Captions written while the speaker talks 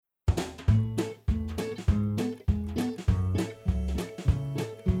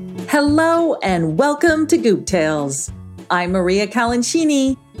Hello and welcome to Goop Tales. I'm Maria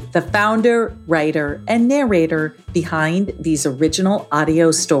Calancini, the founder, writer, and narrator behind these original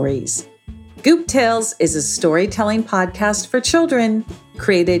audio stories. Goop Tales is a storytelling podcast for children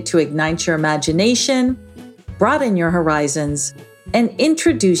created to ignite your imagination, broaden your horizons, and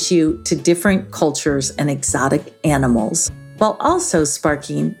introduce you to different cultures and exotic animals, while also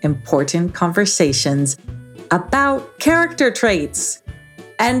sparking important conversations about character traits.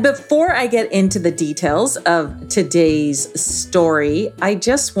 And before I get into the details of today's story, I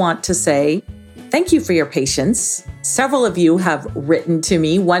just want to say thank you for your patience. Several of you have written to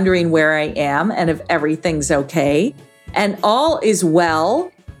me wondering where I am and if everything's okay. And all is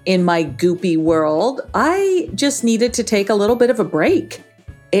well in my goopy world. I just needed to take a little bit of a break.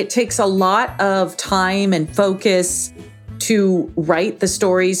 It takes a lot of time and focus to write the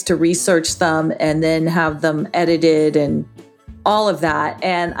stories, to research them, and then have them edited and all of that.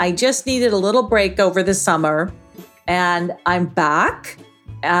 And I just needed a little break over the summer. And I'm back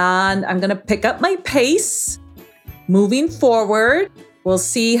and I'm going to pick up my pace moving forward. We'll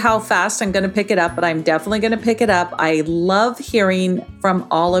see how fast I'm going to pick it up, but I'm definitely going to pick it up. I love hearing from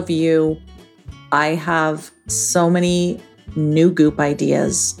all of you. I have so many new Goop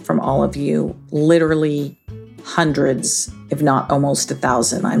ideas from all of you, literally hundreds, if not almost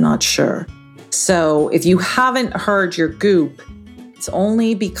 1,000. I'm not sure. So if you haven't heard your Goop, it's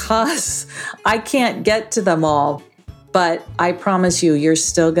only because I can't get to them all. But I promise you, you're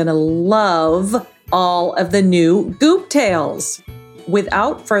still going to love all of the new Goop Tales.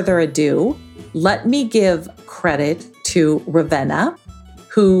 Without further ado, let me give credit to Ravenna,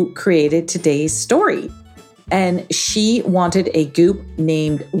 who created today's story. And she wanted a Goop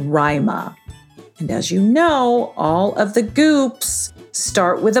named Rima. And as you know, all of the Goops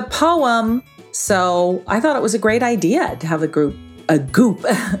start with a poem. So I thought it was a great idea to have a Goop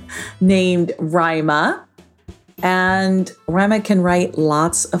named Rima. And Rima can write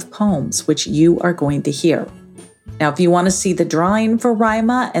lots of poems, which you are going to hear. Now, if you want to see the drawing for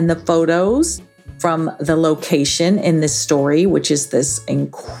Rima and the photos from the location in this story, which is this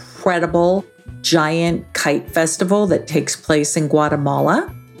incredible giant kite festival that takes place in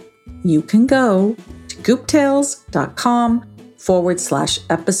Guatemala, you can go to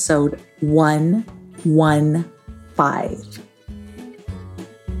gooptales.com/episode 115.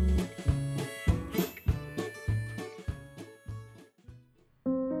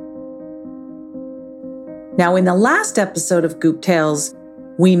 Now, in the last episode of Goop Tales,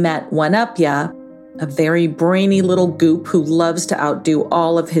 we met One-Upya, a very brainy little Goop who loves to outdo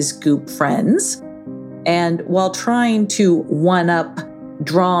all of his Goop friends. And while trying to one-up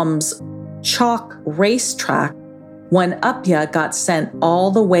Drom's chalk racetrack, One-Upya got sent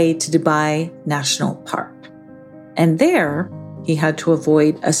all the way to Dubai National Park. And there, he had to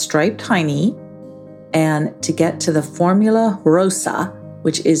avoid a striped hiney and to get to the Formula Rossa,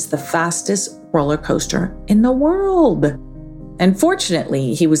 which is the fastest roller coaster in the world. And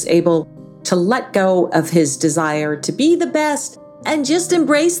fortunately, he was able to let go of his desire to be the best and just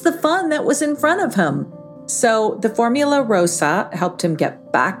embrace the fun that was in front of him. So the Formula Rossa helped him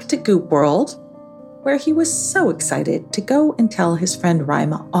get back to Goop World, where he was so excited to go and tell his friend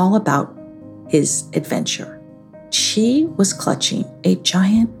Rima all about his adventure. She was clutching a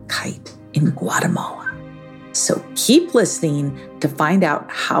giant kite in Guatemala. So keep listening to find out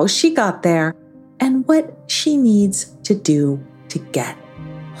how she got there and what she needs to do to get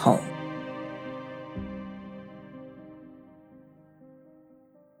home.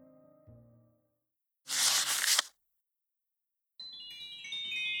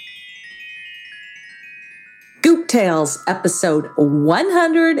 Goop Tales, episode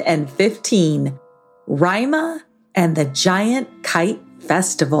 115, Rima and the Giant Kite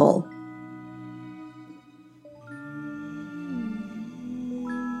Festival.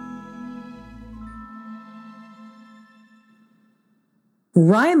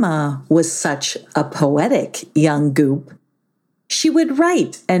 Rima was such a poetic young Goop. She would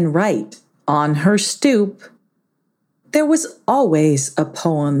write and write on her stoop. There was always a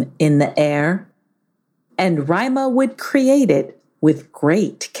poem in the air, and Rima would create it with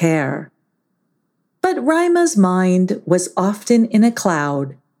great care. But Rima's mind was often in a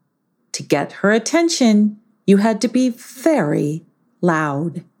cloud. To get her attention, you had to be very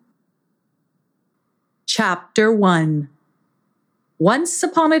loud. Chapter 1. Once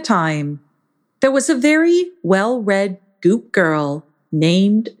upon a time, there was a very well-read Goop girl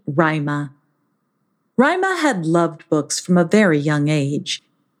named Rima. Rima had loved books from a very young age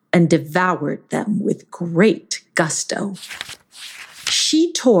and devoured them with great gusto.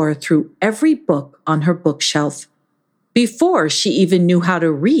 She tore through every book on her bookshelf, before she even knew how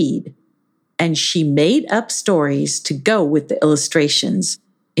to read, and she made up stories to go with the illustrations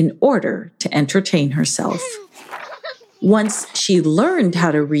in order to entertain herself. Once she learned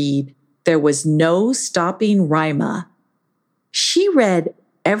how to read, there was no stopping Rima. She read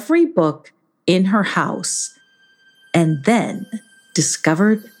every book in her house and then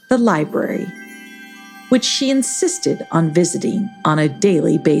discovered the library, which she insisted on visiting on a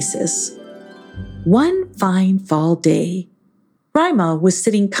daily basis. One fine fall day, Rima was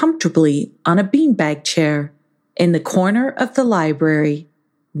sitting comfortably on a beanbag chair in the corner of the library,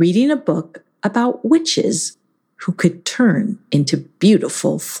 reading a book about witches who could turn into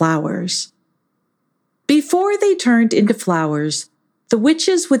beautiful flowers. Before they turned into flowers, the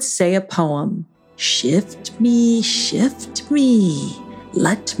witches would say a poem. Shift me,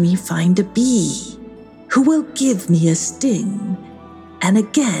 let me find a bee who will give me a sting, and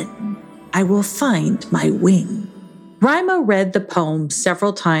again I will find my wing. Rima read the poem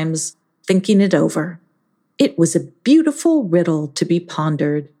several times, thinking it over. It was a beautiful riddle to be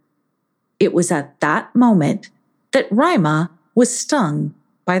pondered. It was at that moment that Rima was stung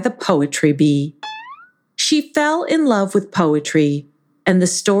by the poetry bee. She fell in love with poetry and the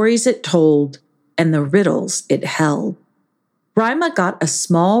stories it told and the riddles it held. Rima got a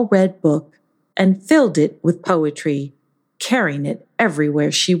small red book and filled it with poetry, carrying it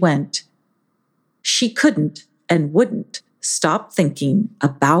everywhere she went. She couldn't and wouldn't stop thinking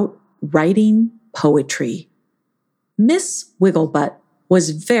about writing poetry. Miss Wigglebutt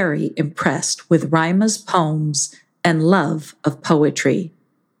was very impressed with Rima's poems and love of poetry.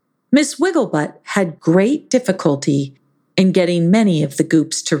 Miss Wigglebutt had great difficulty in getting many of the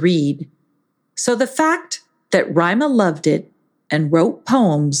Goops to read, so the fact that Rima loved it and wrote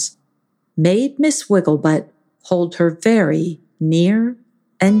poems made Miss Wigglebutt hold her very near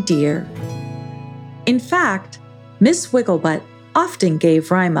and dear. In fact, Miss Wigglebutt often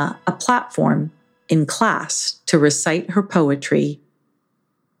gave Rima a platform in class to recite her poetry.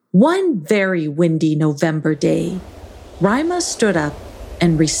 One very windy November day, Rima stood up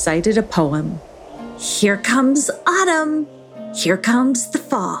and recited a poem. Here comes autumn, here comes the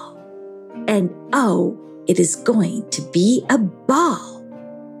fall, and oh, it is going to be a ball.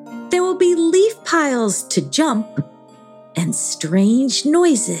 There will be leaf piles to jump and strange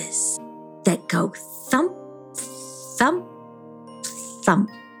noises that go thump, thump, thump.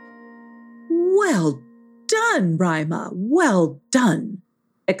 Well done, Rima, well done,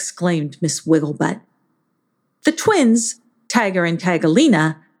 exclaimed Miss Wigglebutt. The twins, Tagger and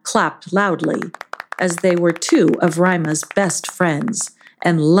Tagalina, clapped loudly, as they were two of Rima's best friends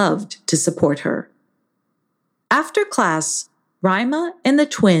and loved to support her. After class, Rima and the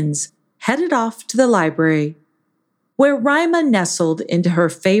twins headed off to the library, where Rima nestled into her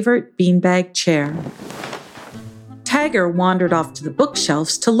favorite beanbag chair. Tagger wandered off to the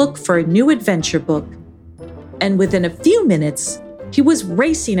bookshelves to look for a new adventure book, and within a few minutes, he was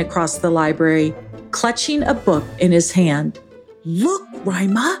racing across the library, clutching a book in his hand. Look,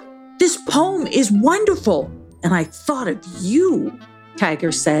 Rima, this poem is wonderful, and I thought of you,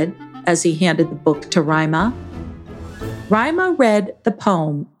 Tagger said as he handed the book to Rima. Rima read the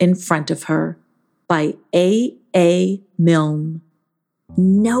poem in front of her by A. Milne.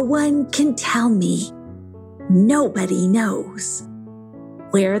 No one can tell me, nobody knows,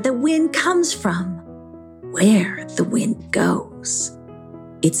 where the wind comes from, where the wind goes.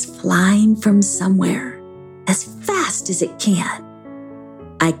 It's flying from somewhere as fast as it can.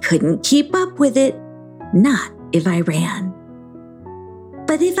 I couldn't keep up with it, not if I ran.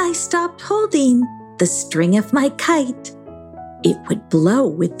 But if I stopped holding the string of my kite, it would blow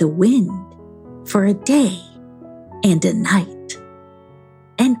with the wind for a day and a night.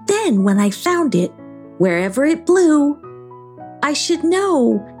 And then when I found it, wherever it blew, I should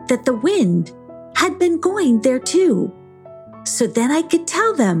know that the wind had been going there too. So then I could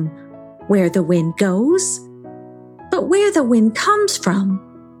tell them where the wind goes. But where the wind comes from,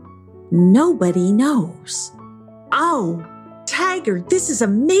 nobody knows. Oh, Tagger, this is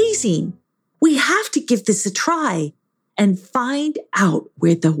amazing. We have to give this a try and find out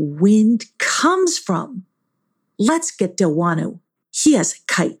where the wind comes from. Let's get Dewanu. He has a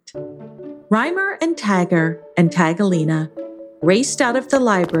kite. Rima and Tagger and Tagalina raced out of the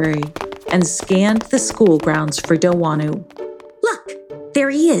library and scanned the school grounds for Dewanu. Look, there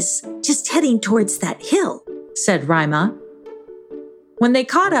he is, just heading towards that hill, said Rima. When they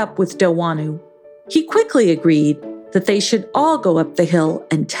caught up with Dewanu, he quickly agreed that they should all go up the hill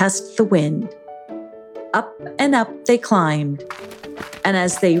and test the wind. Up and up they climbed, and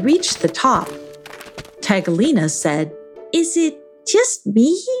as they reached the top, Tagalina said, Is it just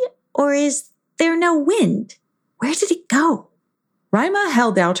me, or is there no wind? Where did it go? Rima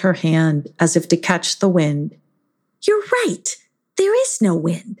held out her hand as if to catch the wind. You're right. There is no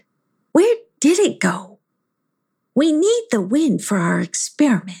wind. Where did it go? We need the wind for our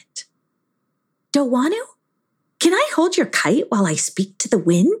experiment. Dowanu, can I hold your kite while I speak to the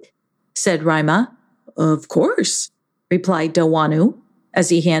wind? Said Rima. Of course, replied Dowanu as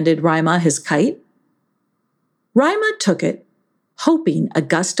he handed Rima his kite. Rima took it, hoping a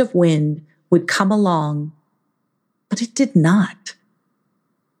gust of wind would come along, but it did not.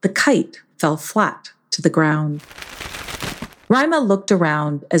 The kite fell flat to the ground. Rima looked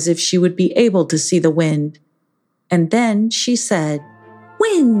around as if she would be able to see the wind, and then she said,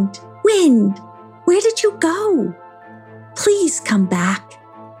 Wind, wind, where did you go? Please come back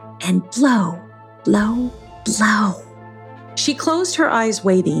and blow, blow, blow. She closed her eyes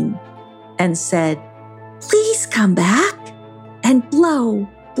waiting and said, Please come back and blow,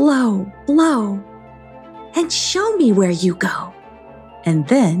 blow, blow, and show me where you go. And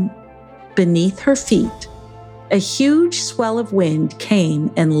then, beneath her feet, a huge swell of wind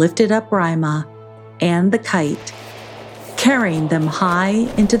came and lifted up Rima and the kite, carrying them high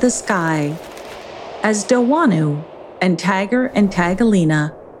into the sky as Dowanu and Tiger and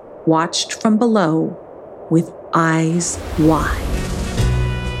Tagalina watched from below with eyes wide.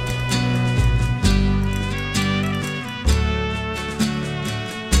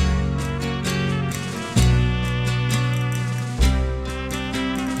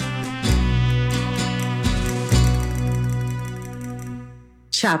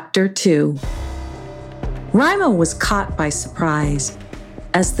 Chapter 2. Rima was caught by surprise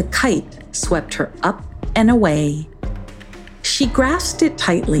as the kite swept her up and away. She grasped it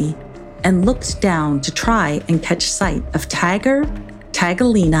tightly and looked down to try and catch sight of Tiger,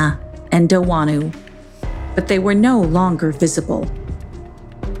 Tagalina, and Dowanu, but they were no longer visible.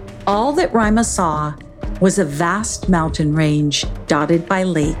 All that Rima saw was a vast mountain range dotted by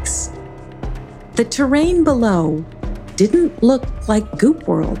lakes. The terrain below didn't look like Goop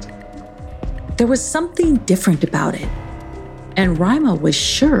World. There was something different about it, and Rima was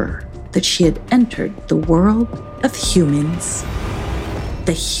sure that she had entered the world of humans.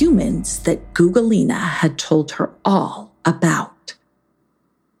 The humans that Gugalina had told her all about.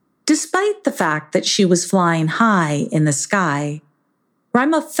 Despite the fact that she was flying high in the sky,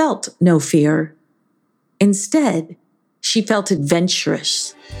 Rima felt no fear. Instead, she felt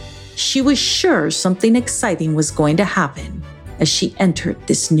adventurous. She was sure something exciting was going to happen as she entered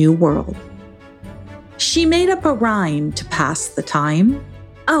this new world. She made up a rhyme to pass the time.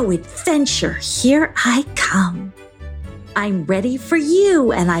 Oh, adventure, here I come. I'm ready for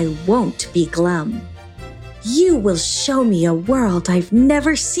you and I won't be glum. You will show me a world I've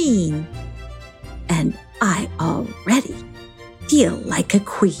never seen. And I already feel like a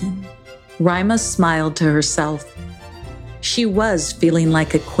queen. Rima smiled to herself. She was feeling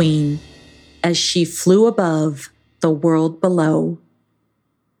like a queen as she flew above the world below.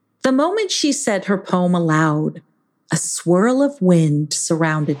 The moment she said her poem aloud, a swirl of wind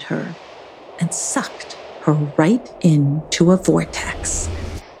surrounded her and sucked her right into a vortex.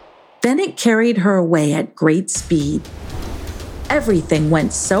 Then it carried her away at great speed. Everything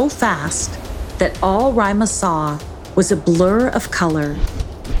went so fast that all Rima saw was a blur of color,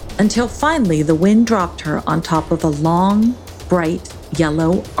 until finally the wind dropped her on top of a long, bright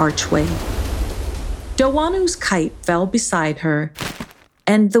yellow archway. Dowanu's kite fell beside her,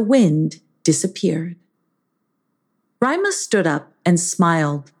 and the wind disappeared. Rima stood up and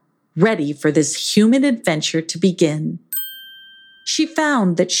smiled, ready for this human adventure to begin. She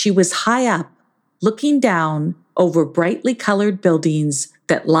found that she was high up, looking down over brightly colored buildings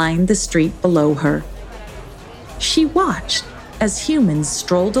that lined the street below her. She watched as humans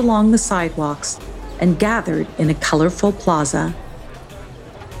strolled along the sidewalks and gathered in a colorful plaza.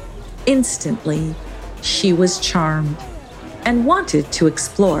 Instantly, she was charmed and wanted to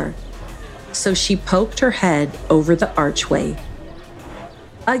explore, so she poked her head over the archway.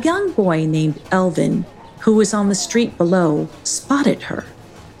 A young boy named Elvin, who was on the street below, spotted her.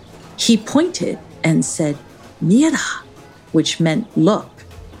 He pointed and said, "Mira," which meant look.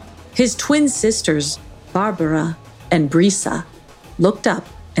 His twin sisters, Barbara and Brisa, looked up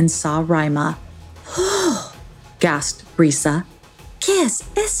and saw Rima. Oh, gasped Brisa. ¿Qué es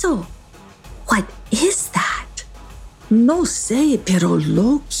eso? What is that? No sé, pero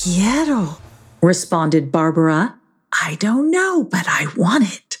lo quiero, responded Barbara. I don't know, but I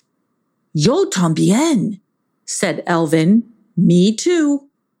want it. Yo también, said Elvin. Me too.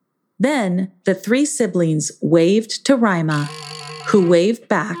 Then the three siblings waved to Rima, who waved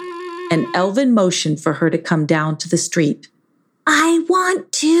back, and Elvin motioned for her to come down to the street. I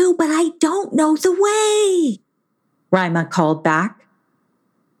want to, but I don't know the way. Rima called back.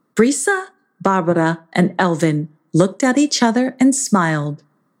 Brisa, Barbara, and Elvin looked at each other and smiled.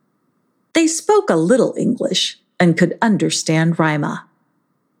 They spoke a little English and could understand Rima.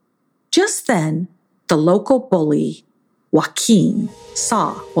 Just then, the local bully, Joaquin,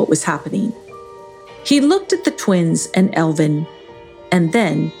 saw what was happening. He looked at the twins and Elvin, and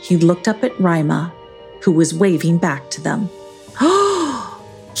then he looked up at Rima, who was waving back to them. "Oh,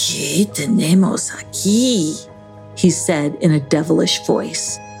 ¿qué tenemos aquí?" he said in a devilish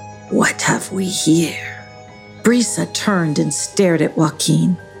voice. "What have we here?" Brisa turned and stared at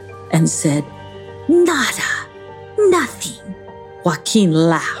Joaquin and said, "Nada, nothing." Joaquin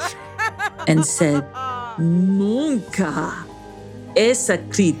laughed and said, "Nunca. Esa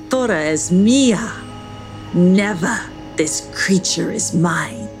criatura es mía. Never. This creature is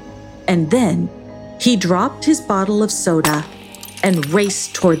mine." And then he dropped his bottle of soda and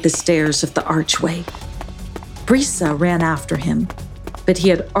raced toward the stairs of the archway. Brisa ran after him, but he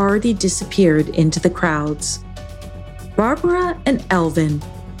had already disappeared into the crowds. Barbara and Elvin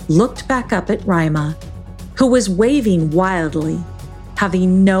looked back up at Rima, who was waving wildly,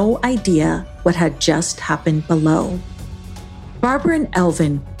 having no idea what had just happened below. Barbara and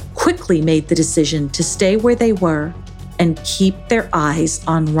Elvin quickly made the decision to stay where they were and keep their eyes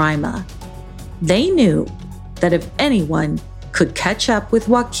on Rima. They knew that if anyone could catch up with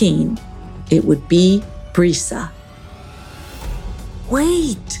Joaquin, it would be Brisa.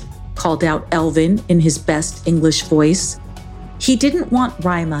 "Wait," called out Elvin in his best English voice. He didn't want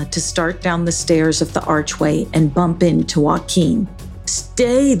Rima to start down the stairs of the archway and bump into Joaquin.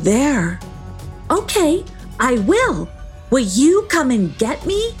 "Stay there." "Okay, I will. Will you come and get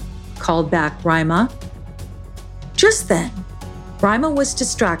me?" called back Rima. Just then, Rima was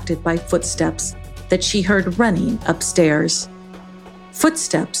distracted by footsteps that she heard running upstairs.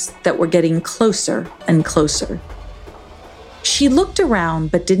 Footsteps that were getting closer and closer. She looked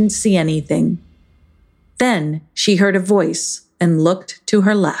around but didn't see anything. Then she heard a voice and looked to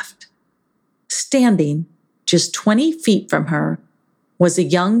her left. Standing just 20 feet from her was a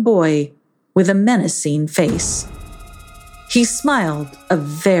young boy with a menacing face. He smiled a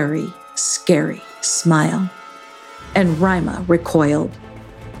very scary smile, and Rima recoiled.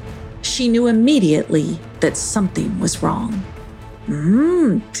 She knew immediately that something was wrong.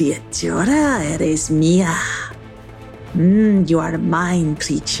 Criatura eres mía. You are mine,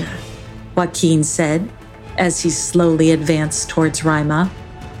 creature," Joaquin said as he slowly advanced towards Rima.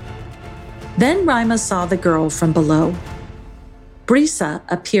 Then Rima saw the girl from below. Brisa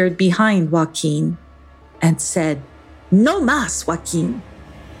appeared behind Joaquin and said, "No más, Joaquin,"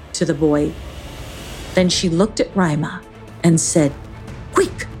 to the boy. Then she looked at Rima and said,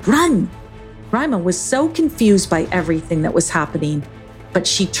 "Quick, run!" Rima was so confused by everything that was happening, but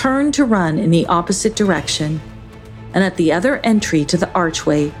she turned to run in the opposite direction, and at the other entry to the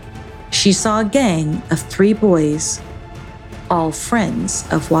archway, she saw a gang of 3 boys, all friends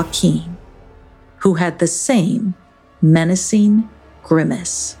of Joaquin, who had the same menacing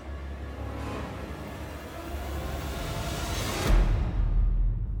grimace.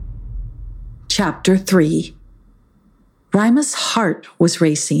 Chapter 3. Rima's heart was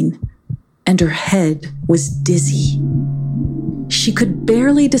racing, and her head was dizzy. She could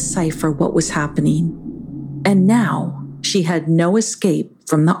barely decipher what was happening, and now she had no escape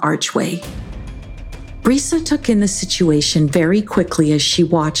from the archway. Brisa took in the situation very quickly as she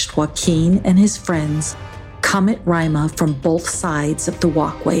watched Joaquin and his friends come at Rima from both sides of the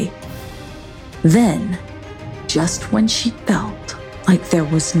walkway. Then, just when she felt like there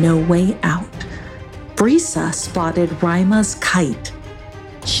was no way out, Brisa spotted Rima's kite.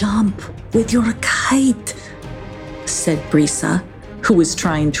 "Jump with your kite," said Brisa, who was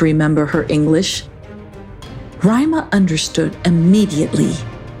trying to remember her English. Rima understood immediately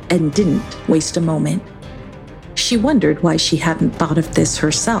and didn't waste a moment. She wondered why she hadn't thought of this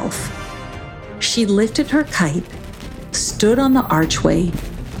herself. She lifted her kite, stood on the archway,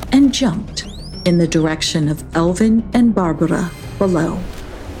 and jumped in the direction of Elvin and Barbara below.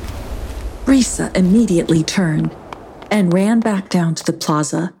 Brisa immediately turned and ran back down to the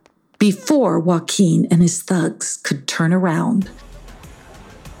plaza before Joaquin and his thugs could turn around.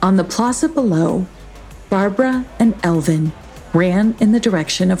 On the plaza below, Barbara and Elvin ran in the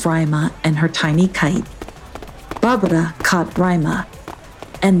direction of Rima and her tiny kite. Barbara caught Rima,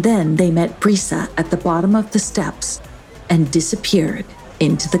 and then they met Brisa at the bottom of the steps and disappeared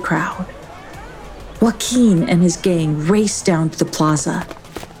into the crowd. Joaquin and his gang raced down to the plaza,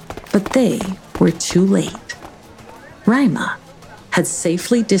 but they were too late. Rima had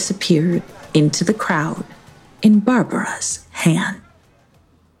safely disappeared into the crowd in Barbara's hand.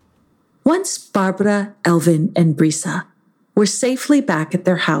 Once Barbara, Elvin, and Brisa were safely back at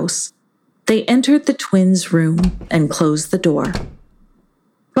their house, they entered the twins' room and closed the door.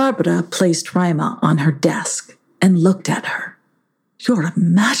 Barbara placed Raima on her desk and looked at her. "You're a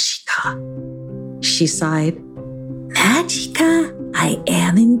Magica," she sighed. Magica, I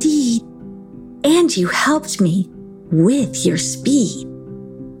am indeed. And you helped me with your speed.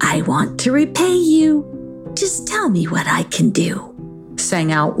 I want to repay you. Just tell me what I can do,"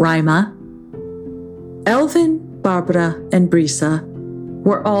 sang out Raima. Elvin, Barbara, and Brisa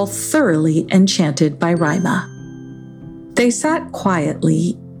were all thoroughly enchanted by Raima. They sat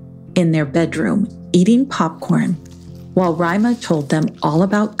quietly in their bedroom eating popcorn while Raima told them all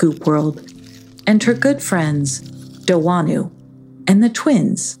about Goop World and her good friends, Dowanu, and the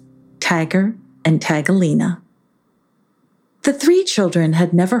twins, Tagger and Tagalina. The three children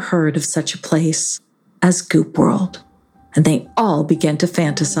had never heard of such a place as Goop World, and they all began to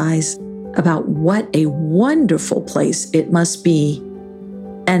fantasize about what a wonderful place it must be.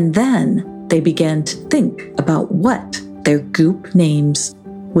 And then they began to think about what their Goop names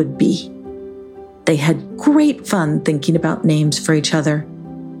would be. They had great fun thinking about names for each other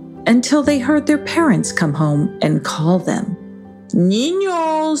until they heard their parents come home and call them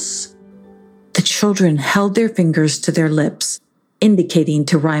Niños. The children held their fingers to their lips, indicating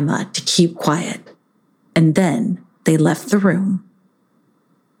to Raima to keep quiet, and then they left the room.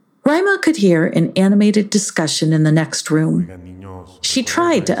 Raima could hear an animated discussion in the next room. She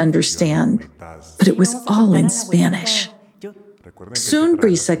tried to understand, but it was all in Spanish. Soon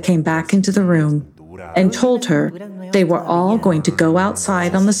Brisa came back into the room and told her they were all going to go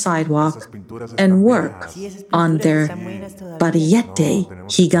outside on the sidewalk and work on their barillete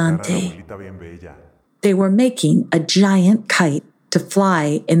gigante. They were making a giant kite to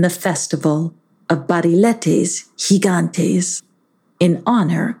fly in the festival of barilletes gigantes in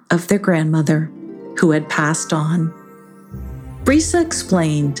honor of their grandmother, who had passed on. Brisa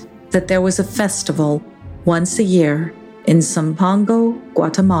explained that there was a festival once a year in Zampoanga,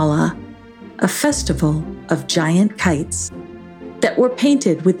 Guatemala, a festival of giant kites that were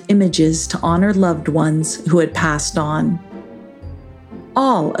painted with images to honor loved ones who had passed on.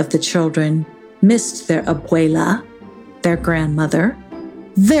 All of the children missed their abuela, their grandmother,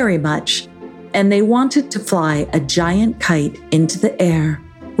 very much, and they wanted to fly a giant kite into the air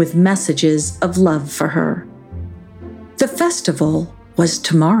with messages of love for her. The festival was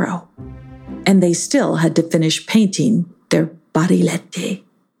tomorrow, and they still had to finish painting their barillete.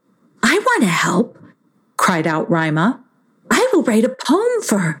 "I want to help," cried out Raima. "I will write a poem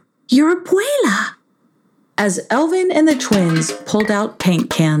for your abuela." As Elvin and the twins pulled out paint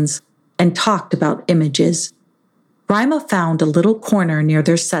cans and talked about images, Raima found a little corner near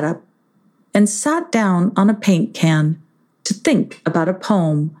their setup and sat down on a paint can to think about a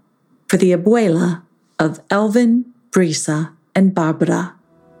poem for the abuela of Elvin, Brisa, and Barbara.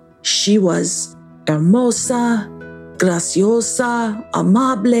 She was hermosa, graciosa,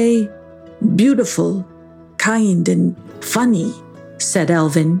 amable, beautiful, kind, and funny, said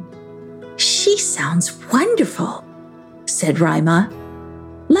Elvin. "She sounds wonderful," said Raima.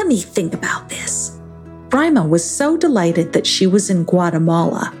 "Let me think about this." Raima was so delighted that she was in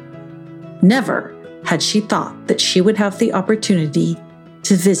Guatemala. Never had she thought that she would have the opportunity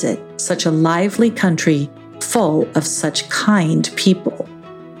to visit such a lively country full of such kind people.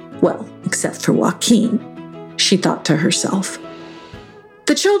 Well, except for Joaquin, she thought to herself.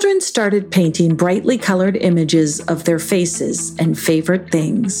 The children started painting brightly colored images of their faces and favorite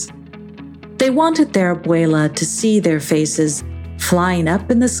things. They wanted their abuela to see their faces flying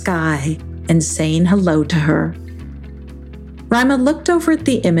up in the sky and saying hello to her. Raima looked over at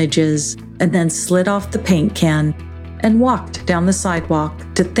the images and then slid off the paint can and walked down the sidewalk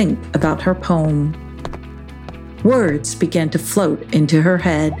to think about her poem. Words began to float into her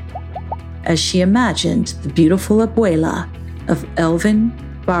head as she imagined the beautiful abuela of Elvin,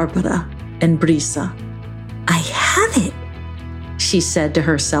 Barbara, and Brisa. "I have it," she said to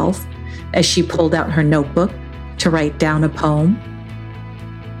herself as she pulled out her notebook to write down a poem.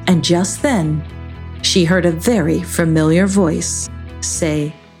 And just then, she heard a very familiar voice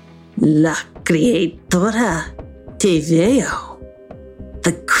say, "La criatura te veo."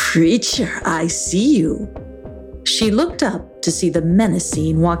 The creature, I see you. She looked up to see the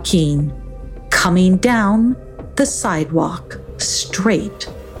menacing Joaquin coming down the sidewalk straight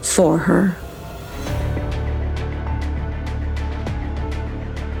for her.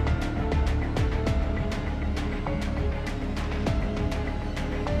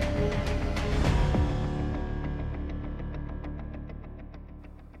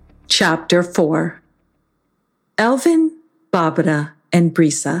 Chapter 4. Elvin, Barbara, and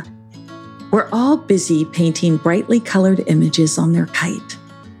Brisa were all busy painting brightly colored images on their kite.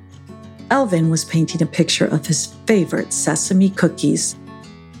 Elvin was painting a picture of his favorite sesame cookies,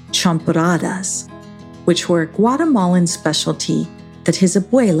 champuradas, which were a Guatemalan specialty that his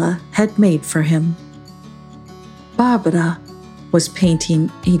abuela had made for him. Barbara was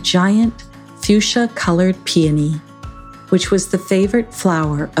painting a giant fuchsia-colored peony, which was the favorite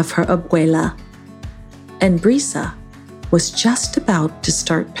flower of her abuela. And Brisa was just about to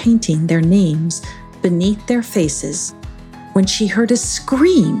start painting their names beneath their faces when she heard a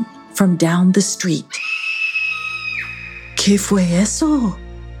scream from down the street. ¿Qué fue eso?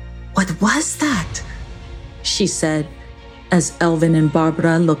 What was that? She said as Elvin and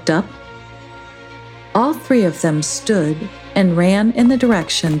Barbara looked up. All three of them stood and ran in the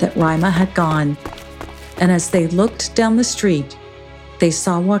direction that Rima had gone. And as they looked down the street, they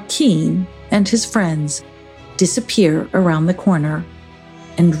saw Joaquin and his friends disappear around the corner,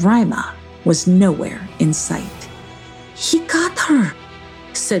 and Rima was nowhere in sight. He got her,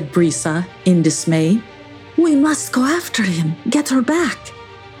 said Brisa in dismay. We must go after him, get her back,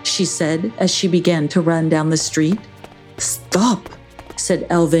 she said as she began to run down the street. Stop, said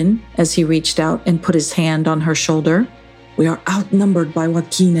Elvin as he reached out and put his hand on her shoulder. We are outnumbered by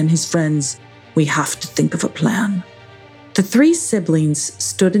Joaquin and his friends. We have to think of a plan. The three siblings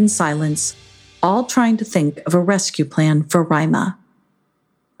stood in silence, all trying to think of a rescue plan for Rima.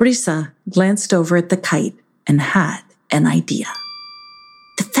 Brisa glanced over at the kite and had an idea.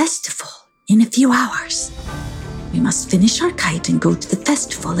 The festival in a few hours. We must finish our kite and go to the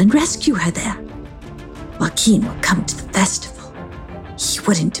festival and rescue her there. Joaquin will come to the festival. He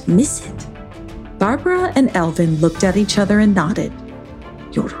wouldn't miss it. Barbara and Elvin looked at each other and nodded.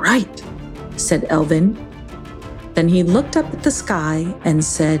 You're right, said Elvin. Then he looked up at the sky and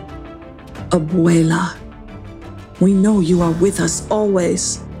said, Abuela, we know you are with us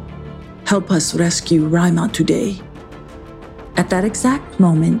always. Help us rescue Rima today. At that exact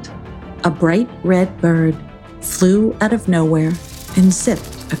moment, a bright red bird flew out of nowhere and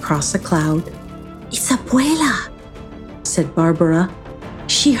zipped across a cloud. It's Abuela, said Barbara.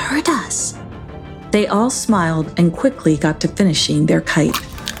 She heard us. They all smiled and quickly got to finishing their kite.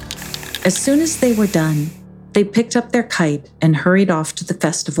 As soon as they were done, they picked up their kite and hurried off to the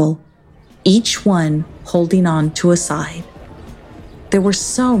festival, each one holding on to a side. There were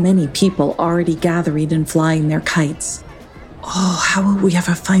so many people already gathering and flying their kites. Oh, how will we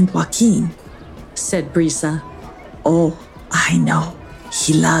ever find Joaquin? said Brisa. Oh, I know.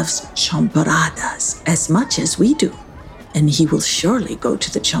 He loves champuradas as much as we do, and he will surely go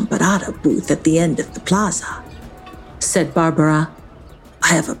to the champurada booth at the end of the plaza, said Barbara. I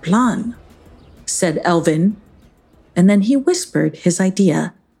have a plan, said Elvin, and then he whispered his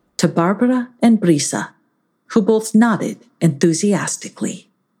idea to Barbara and Brisa, who both nodded enthusiastically.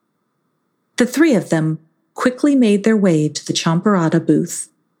 The three of them quickly made their way to the champurada booth,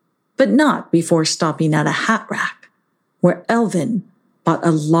 but not before stopping at a hat rack, where Elvin bought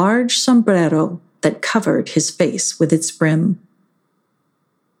a large sombrero that covered his face with its brim.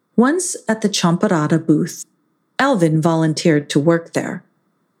 Once at the champurada booth, Elvin volunteered to work there,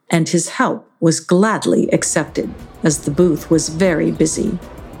 and his help was gladly accepted as the booth was very busy.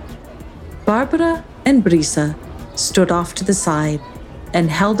 Barbara and Brisa stood off to the side and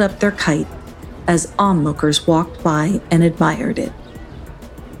held up their kite as onlookers walked by and admired it.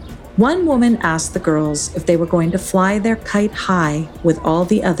 One woman asked the girls if they were going to fly their kite high with all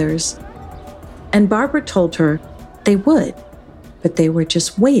the others, and Barbara told her they would, but they were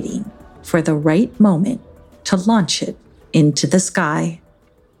just waiting for the right moment to launch it into the sky.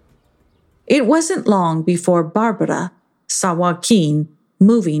 It wasn't long before Barbara saw Joaquin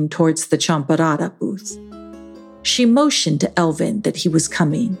moving towards the champurada booth. She motioned to Elvin that he was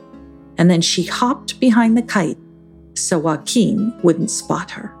coming, and then she hopped behind the kite so Joaquin wouldn't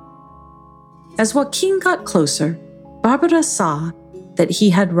spot her. As Joaquin got closer, Barbara saw that he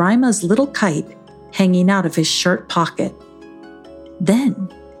had Rima's little kite hanging out of his shirt pocket.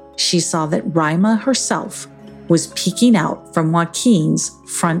 Then she saw that Rima herself was peeking out from Joaquin's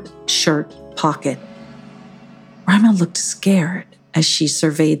front shirt pocket. Rima looked scared as she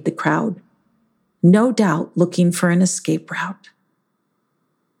surveyed the crowd, no doubt looking for an escape route.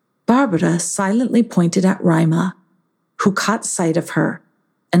 Barbara silently pointed at Rima, who caught sight of her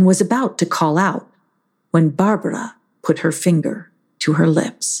and was about to call out when Barbara put her finger to her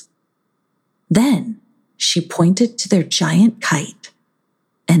lips. Then she pointed to their giant kite,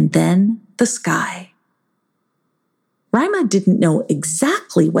 and then the sky. Rima didn't know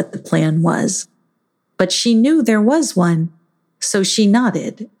exactly what the plan was, but she knew there was one, so she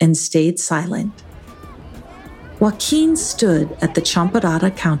nodded and stayed silent. Joaquin stood at the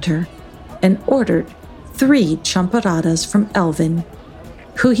champurada counter and ordered 3 champuradas from Elvin,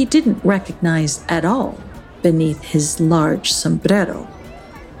 who he didn't recognize at all beneath his large sombrero.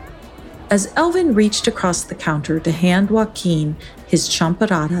 As Elvin reached across the counter to hand Joaquin his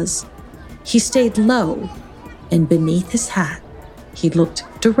champuradas, he stayed low, and beneath his hat, he looked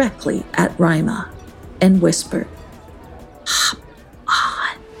directly at Raima and whispered, "Hop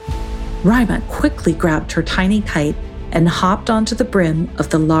on." Raima quickly grabbed her tiny kite and hopped onto the brim of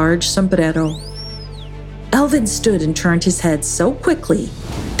the large sombrero. Elvin stood and turned his head so quickly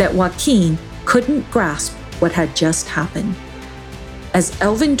that Joaquin couldn't grasp what had just happened. As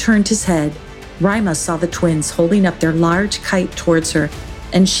Elvin turned his head, Raima saw the twins holding up their large kite towards her,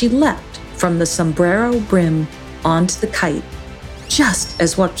 and she leapt from the sombrero brim onto the kite, just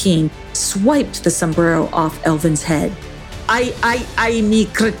as Joaquin swiped the sombrero off Elvin's head. Ay, mi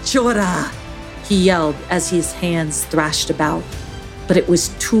criatura," he yelled as his hands thrashed about. But it was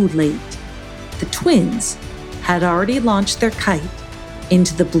too late. The twins had already launched their kite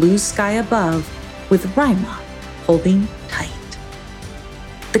into the blue sky above, with Raima holding tight.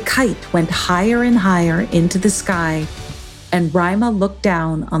 The kite went higher and higher into the sky, and Raima looked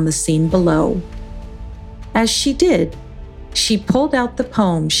down on the scene below. As she did, she pulled out the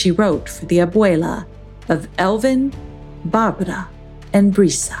poem she wrote for the abuela of Elvin, Barbara, and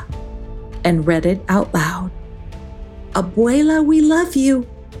Brisa, and read it out loud. "Abuela, we love you.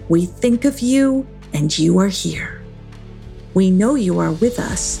 We think of you, and you are here. We know you are with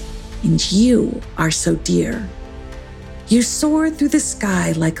us, and you are so dear. You soar through the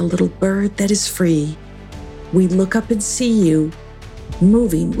sky like a little bird that is free. We look up and see you,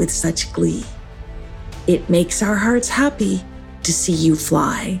 moving with such glee. It makes our hearts happy to see you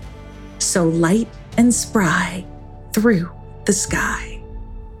fly, so light and spry through the sky."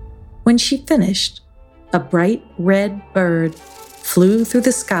 When she finished, a bright red bird flew through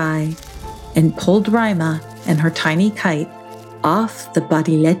the sky and pulled Raima and her tiny kite off the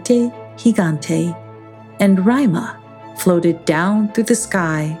Barrilete Gigante, and Raima floated down through the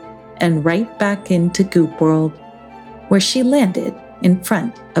sky and right back into Goop World, where she landed in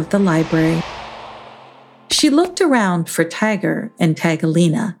front of the library. She looked around for Tiger and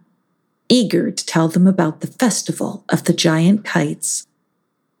Tagalina, eager to tell them about the festival of the giant kites,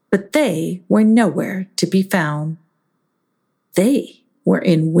 but they were nowhere to be found. They were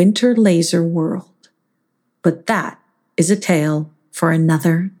in Winter Laser World, but that is a tale for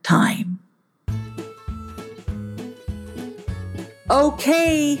another time.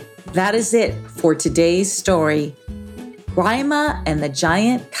 Okay, that is it for today's story. Raima and the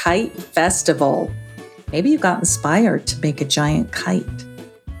Giant Kite Festival. Maybe you got inspired to make a giant kite.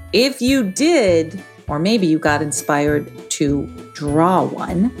 If you did, or maybe you got inspired to draw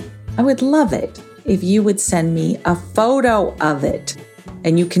one, I would love it if you would send me a photo of it.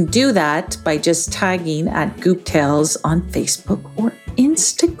 And you can do that by just tagging at Goop Tales on Facebook or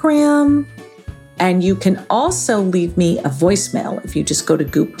Instagram. And you can also leave me a voicemail if you just go to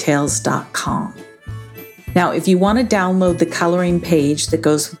gooptales.com. Now, if you want to download the coloring page that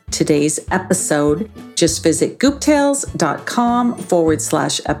goes with today's episode, just visit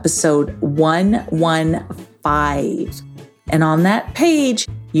gooptales.com/episode 115. And on that page,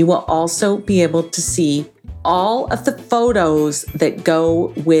 you will also be able to see all of the photos that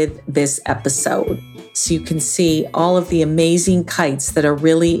go with this episode. So you can see all of the amazing kites that are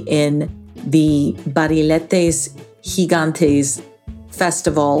really in the Barriletes Gigantes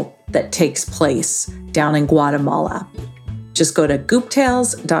festival that takes place down in Guatemala. Just go to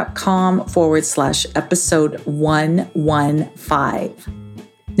gooptales.com/episode 115.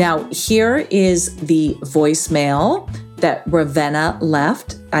 Now, here is the voicemail that Ravenna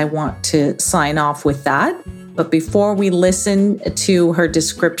left. I want to sign off with that. But before we listen to her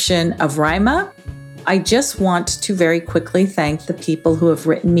description of Raima, I just want to very quickly thank the people who have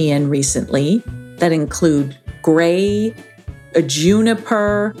written me in recently. That include Gray,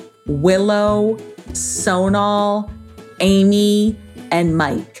 Juniper, Willow, Sonal, Amy, and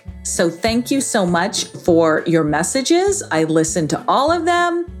Mike. So thank you so much for your messages. I listen to all of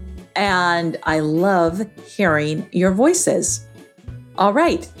them, and I love hearing your voices. All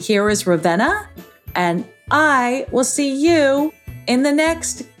right, here is Ravenna, and I will see you in the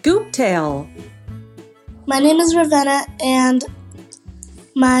next Goop Tale. My name is Ravenna, and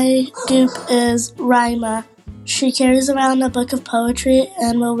my goop is Raima. She carries around a book of poetry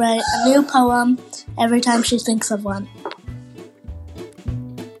and will write a new poem every time she thinks of one.